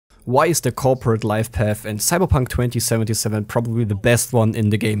Why is the corporate life path in Cyberpunk 2077 probably the best one in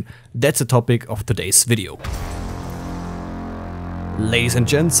the game? That's the topic of today's video. Ladies and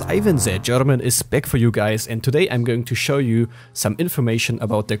gents, Ivan the German is back for you guys, and today I'm going to show you some information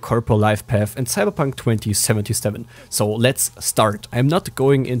about the corporate life path in Cyberpunk 2077. So let's start. I'm not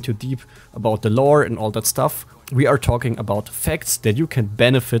going into deep about the lore and all that stuff. We are talking about facts that you can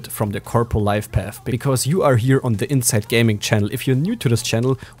benefit from the corporate life path, because you are here on the Inside Gaming channel. If you're new to this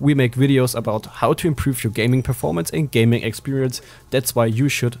channel, we make videos about how to improve your gaming performance and gaming experience. That's why you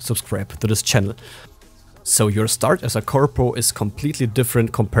should subscribe to this channel. So your start as a corpo is completely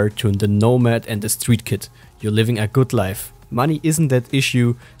different compared to the nomad and the street kid. You're living a good life. Money isn't that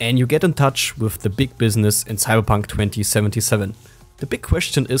issue, and you get in touch with the big business in Cyberpunk 2077. The big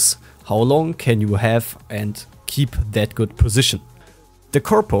question is, how long can you have and keep that good position? The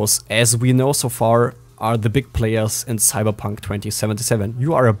corpos, as we know so far, are the big players in Cyberpunk 2077.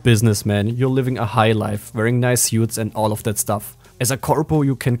 You are a businessman, you're living a high life, wearing nice suits and all of that stuff. As a corpo,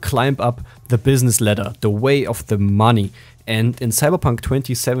 you can climb up the business ladder, the way of the money. And in Cyberpunk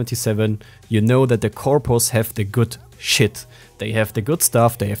 2077, you know that the corpos have the good shit. They have the good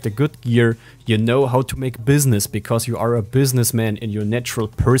stuff, they have the good gear. You know how to make business because you are a businessman and you're a natural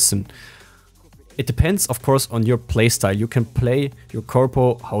person. It depends, of course, on your playstyle. You can play your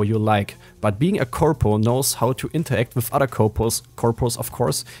corpo how you like, but being a corpo knows how to interact with other corpos of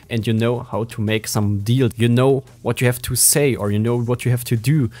course, and you know how to make some deals. You know what you have to say, or you know what you have to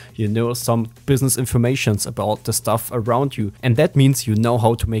do. You know some business informations about the stuff around you, and that means you know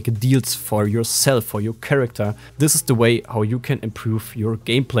how to make deals for yourself, for your character. This is the way how you can improve your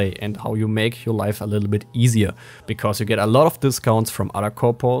gameplay and how you make your life a little bit easier, because you get a lot of discounts from other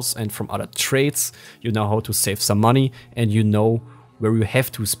corpos and from other trades. You know how to save some money, and you know where you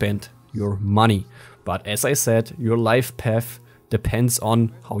have to spend your money. But as I said, your life path depends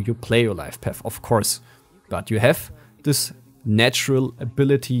on how you play your life path, of course. But you have this natural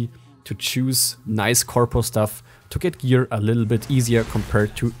ability to choose nice corpo stuff to get gear a little bit easier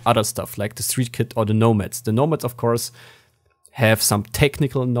compared to other stuff like the street kid or the nomads. The nomads, of course, have some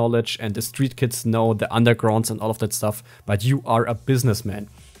technical knowledge, and the street kids know the undergrounds and all of that stuff, but you are a businessman.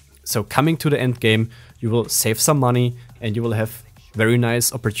 So coming to the end game, you will save some money and you will have very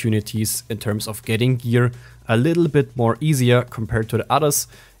nice opportunities in terms of getting gear a little bit more easier compared to the others.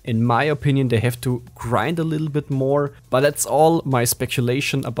 In my opinion, they have to grind a little bit more, but that's all my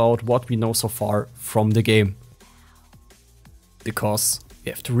speculation about what we know so far from the game. Because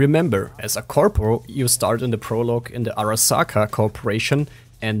you have to remember, as a corpo, you start in the prologue in the Arasaka Corporation,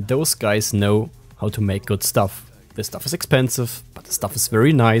 and those guys know how to make good stuff. The stuff is expensive, but the stuff is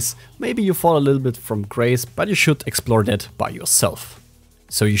very nice. Maybe you fall a little bit from grace, but you should explore that by yourself.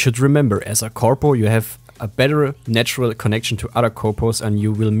 So you should remember, as a corpo, you have a better natural connection to other corpos, and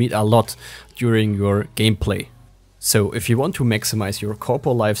you will meet a lot during your gameplay. So if you want to maximize your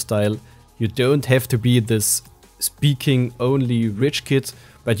corpo lifestyle, you don't have to be this speaking only rich kid,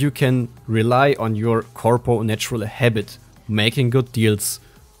 but you can rely on your corpo natural habit, making good deals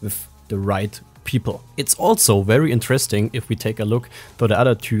with the right people. It's also very interesting, if we take a look to the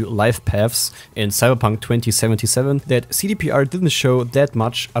other two life paths in Cyberpunk 2077, that CDPR didn't show that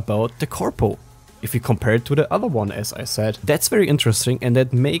much about the corpo if we compare it to the other one, as I said. That's very interesting, and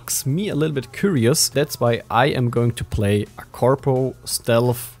that makes me a little bit curious. That's why I am going to play a corpo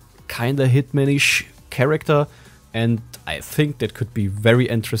stealth kinda hitman-ish character, and I think that could be very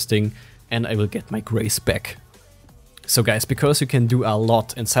interesting, and I will get my grace back. So guys, because you can do a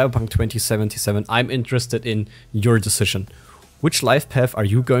lot in Cyberpunk 2077, I'm interested in your decision. Which life path are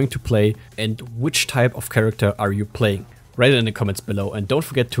you going to play, and which type of character are you playing? Write it in the comments below, and don't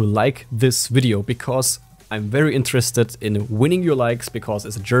forget to like this video, because I'm very interested in winning your likes, because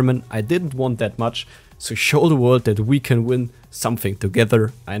as a German I didn't want that much. So show the world that we can win something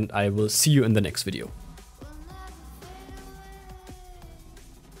together, and I will see you in the next video.